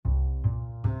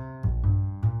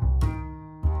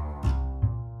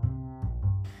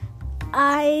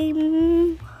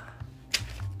I'm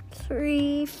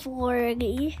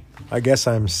 340. I guess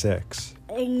I'm 6.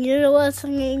 And you're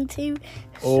listening to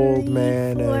Old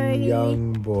Man 340. and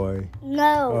Young Boy.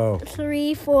 No, Oh.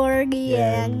 340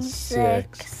 and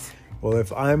 6. Well,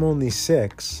 if I'm only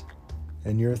 6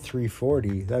 and you're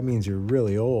 340, that means you're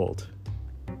really old.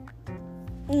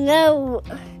 No,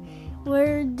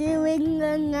 we're doing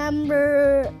the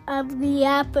number of the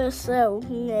episode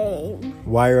name.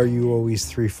 Why are you always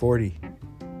 340?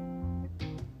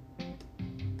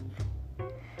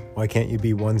 Why can't you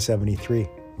be 173?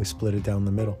 We split it down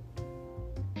the middle.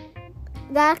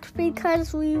 That's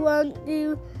because we won't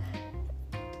do...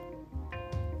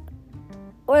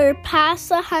 We're past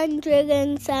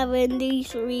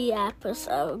 173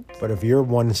 episodes. But if you're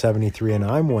 173 and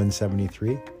I'm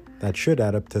 173, that should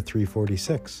add up to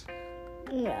 346.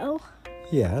 No.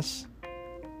 Yes.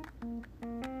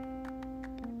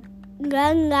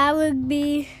 Then that would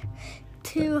be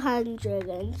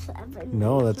 207.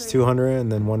 No, that's 200 and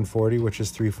then 140, which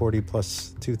is 340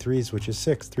 plus 2 3s, which is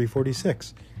 6,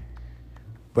 346.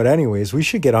 But anyways, we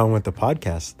should get on with the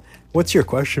podcast. What's your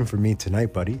question for me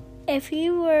tonight, buddy? If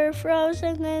you were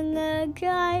frozen in a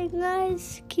giant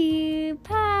ice cube,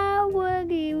 how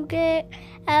would you get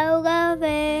out of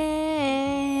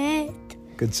it?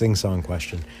 Good sing-song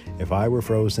question. If I were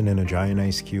frozen in a giant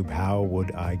ice cube, how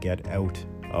would I get out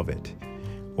of it?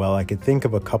 Well, I could think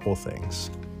of a couple things.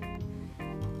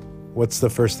 What's the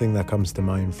first thing that comes to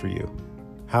mind for you?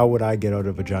 How would I get out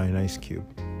of a giant ice cube?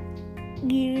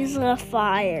 Use a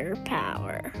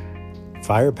firepower.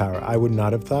 Firepower. I would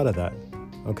not have thought of that.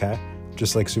 Okay.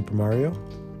 Just like Super Mario?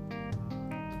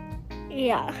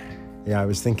 Yeah. Yeah, I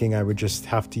was thinking I would just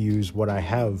have to use what I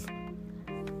have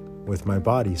with my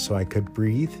body so I could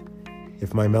breathe.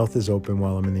 If my mouth is open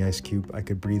while I'm in the ice cube, I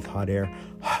could breathe hot air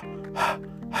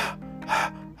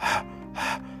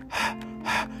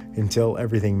until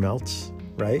everything melts,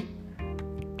 right?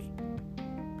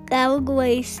 That would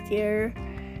waste your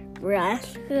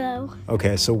breath, though.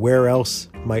 Okay, so where else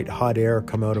might hot air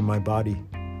come out of my body?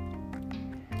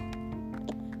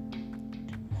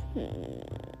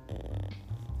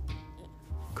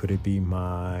 Could it be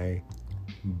my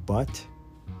butt?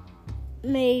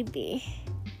 Maybe.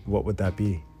 What would that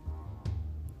be?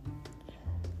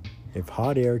 If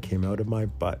hot air came out of my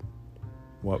butt,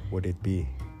 what would it be?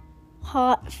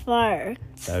 Hot fart.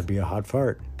 That'd be a hot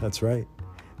fart. That's right.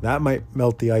 That might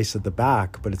melt the ice at the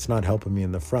back, but it's not helping me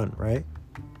in the front, right?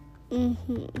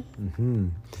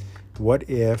 What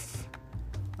if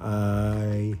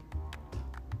I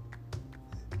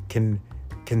can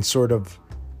sort of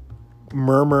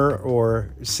murmur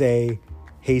or say,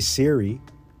 "Hey Siri,"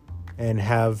 and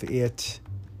have it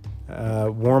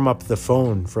warm up the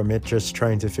phone from it just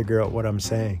trying to figure out what I'm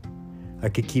saying? I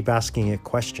could keep asking it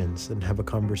questions and have a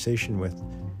conversation with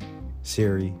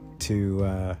Siri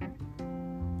to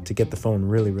get the phone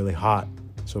really, really hot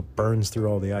so it burns through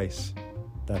all the ice.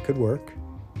 That could work.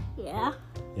 Yeah.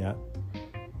 Yeah.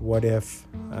 What if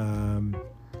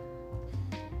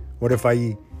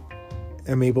I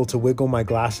am able to wiggle my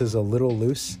glasses a little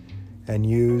loose and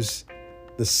use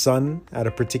the sun at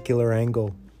a particular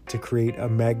angle to create a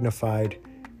magnified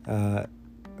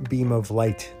beam of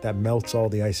light that melts all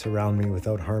the ice around me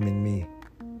without harming me?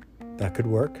 That could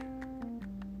work.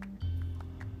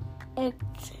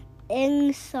 It's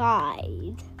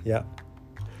inside. Yeah.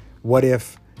 What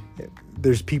if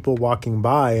there's people walking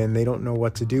by and they don't know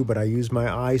what to do, but I use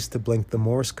my eyes to blink the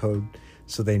Morse code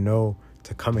so they know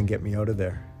to come and get me out of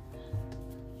there?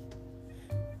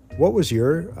 What was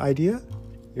your idea?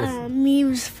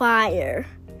 Use fire.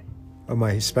 Oh,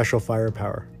 my special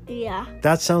firepower. Yeah.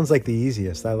 That sounds like the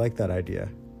easiest. I like that idea.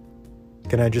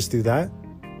 Can I just do that?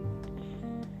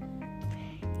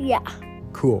 Yeah.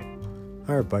 Cool.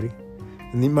 All right, buddy.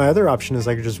 And my other option is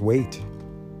I could just wait.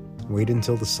 Wait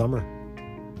until the summer.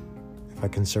 If I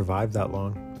can survive that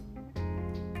long.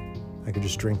 I could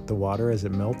just drink the water as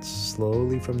it melts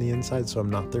slowly from the inside so I'm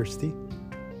not thirsty.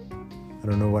 I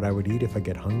don't know what I would eat if I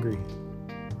get hungry.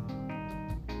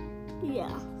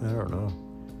 Yeah. I don't know.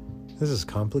 This is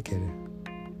complicated.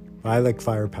 I like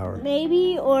firepower.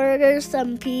 Maybe order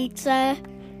some pizza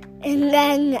and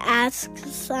then ask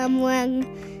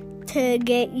someone to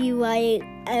get you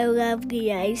out of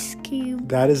the ice cube.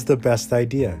 That is the best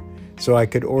idea. So I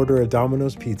could order a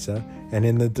Domino's pizza, and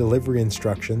in the delivery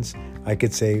instructions, I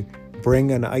could say,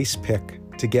 bring an ice pick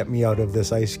to get me out of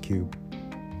this ice cube.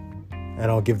 And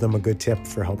I'll give them a good tip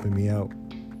for helping me out.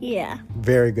 Yeah.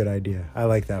 Very good idea. I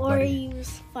like that, Or buddy.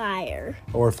 use fire.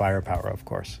 Or firepower, of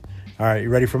course. All right, you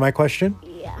ready for my question?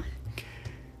 Yeah.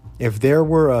 If there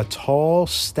were a tall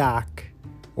stack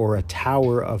or a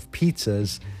tower of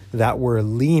pizzas that were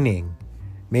leaning,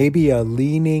 maybe a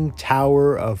leaning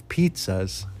tower of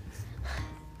pizzas,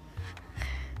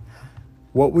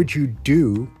 what would you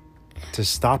do to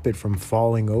stop it from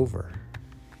falling over?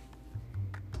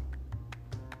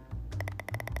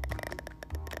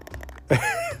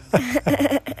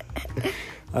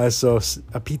 So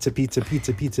a pizza,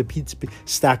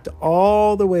 stacked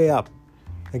all the way up.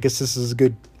 I guess this is a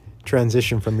good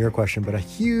transition from your question, but a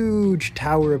huge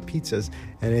tower of pizzas,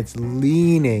 and it's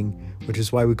leaning, which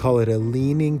is why we call it a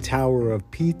leaning tower of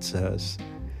pizzas.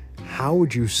 How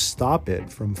would you stop it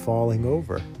from falling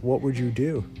over? What would you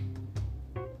do?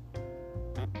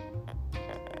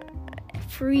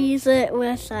 Freeze it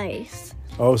with ice.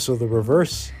 Oh, so the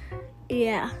reverse.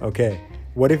 Yeah. Okay.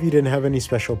 What if you didn't have any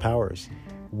special powers?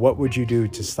 What would you do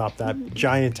to stop that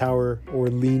giant tower or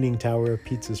leaning tower of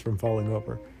pizzas from falling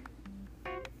over?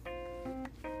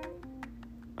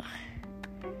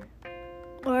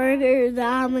 Order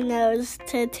Domino's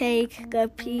to take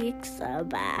the pizza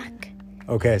back.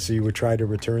 Okay, so you would try to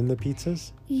return the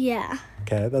pizzas? Yeah.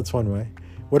 Okay, that's one way.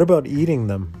 What about eating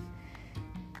them?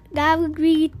 That would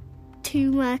be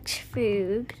too much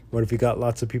food. What if you got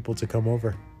lots of people to come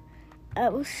over?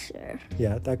 Oh, sure.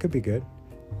 Yeah, that could be good.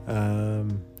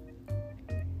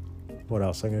 What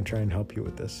else? I'm going to try and help you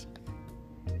with this.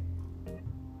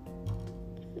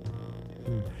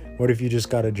 What if you just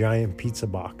got a giant pizza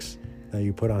box that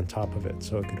you put on top of it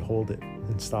so it could hold it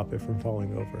and stop it from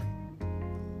falling over?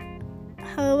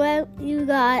 How about you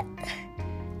got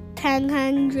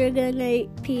 1,008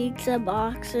 pizza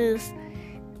boxes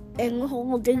and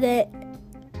holding it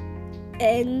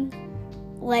in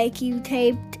like you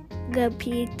taped the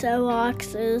pizza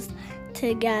boxes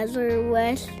together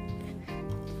with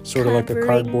sort of like a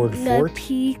cardboard fort? The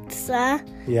pizza.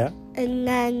 Yeah. And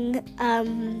then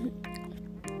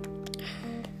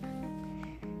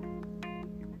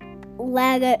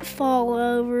let it fall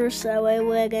over so it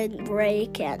wouldn't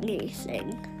break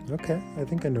anything. Okay, I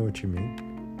think I know what you mean.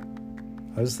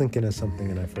 I was thinking of something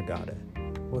and I forgot it.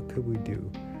 What could we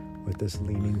do with this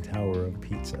leaning tower of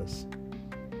pizzas?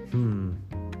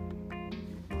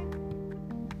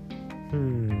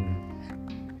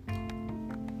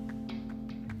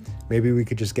 Maybe we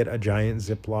could just get a giant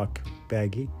Ziploc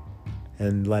baggie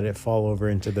and let it fall over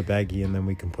into the baggie, and then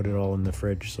we can put it all in the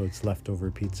fridge so it's leftover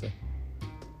pizza.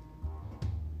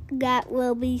 That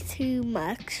will be too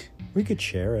much. We could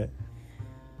share it.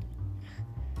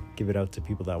 Give it out to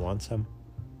people that want some.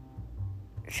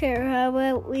 Sure, how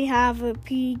about we have a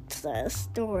pizza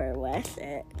store with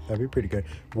it? That'd be pretty good.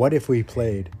 What if we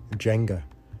played Jenga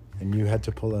and you had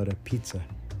to pull out a pizza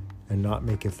and not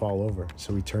make it fall over?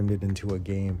 So we turned it into a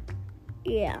game.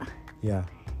 Yeah. Yeah.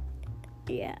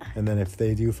 Yeah. And then if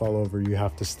they do fall over, you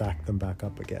have to stack them back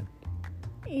up again.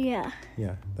 Yeah.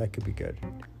 Yeah, that could be good.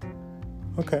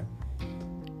 Okay.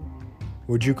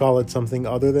 Would you call it something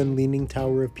other than Leaning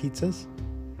Tower of Pizzas?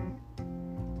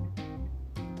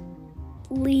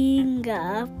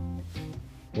 Linga.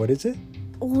 What is it?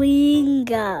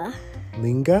 Linga.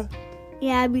 Linga?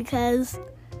 Yeah, because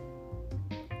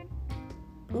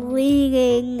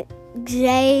leaning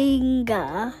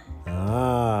Jenga.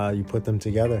 Ah, you put them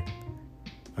together.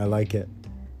 I like it.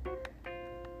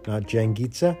 Not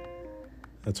Jengitsa?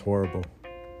 That's horrible.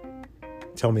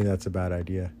 Tell me that's a bad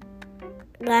idea.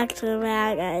 That's a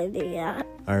bad idea.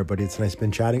 All right, buddy, it's nice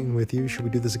been chatting with you. Should we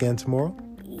do this again tomorrow?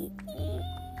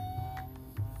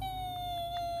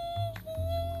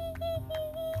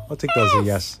 I'll take that as a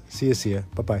yes. See ya.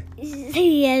 Bye-bye.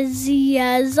 See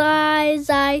ya,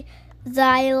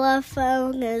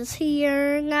 xylophone is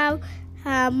here now.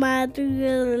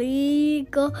 Hamadrigo,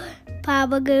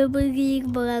 Papa Gooby,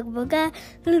 Bugga,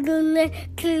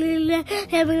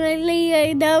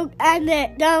 don't, and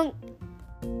it don't.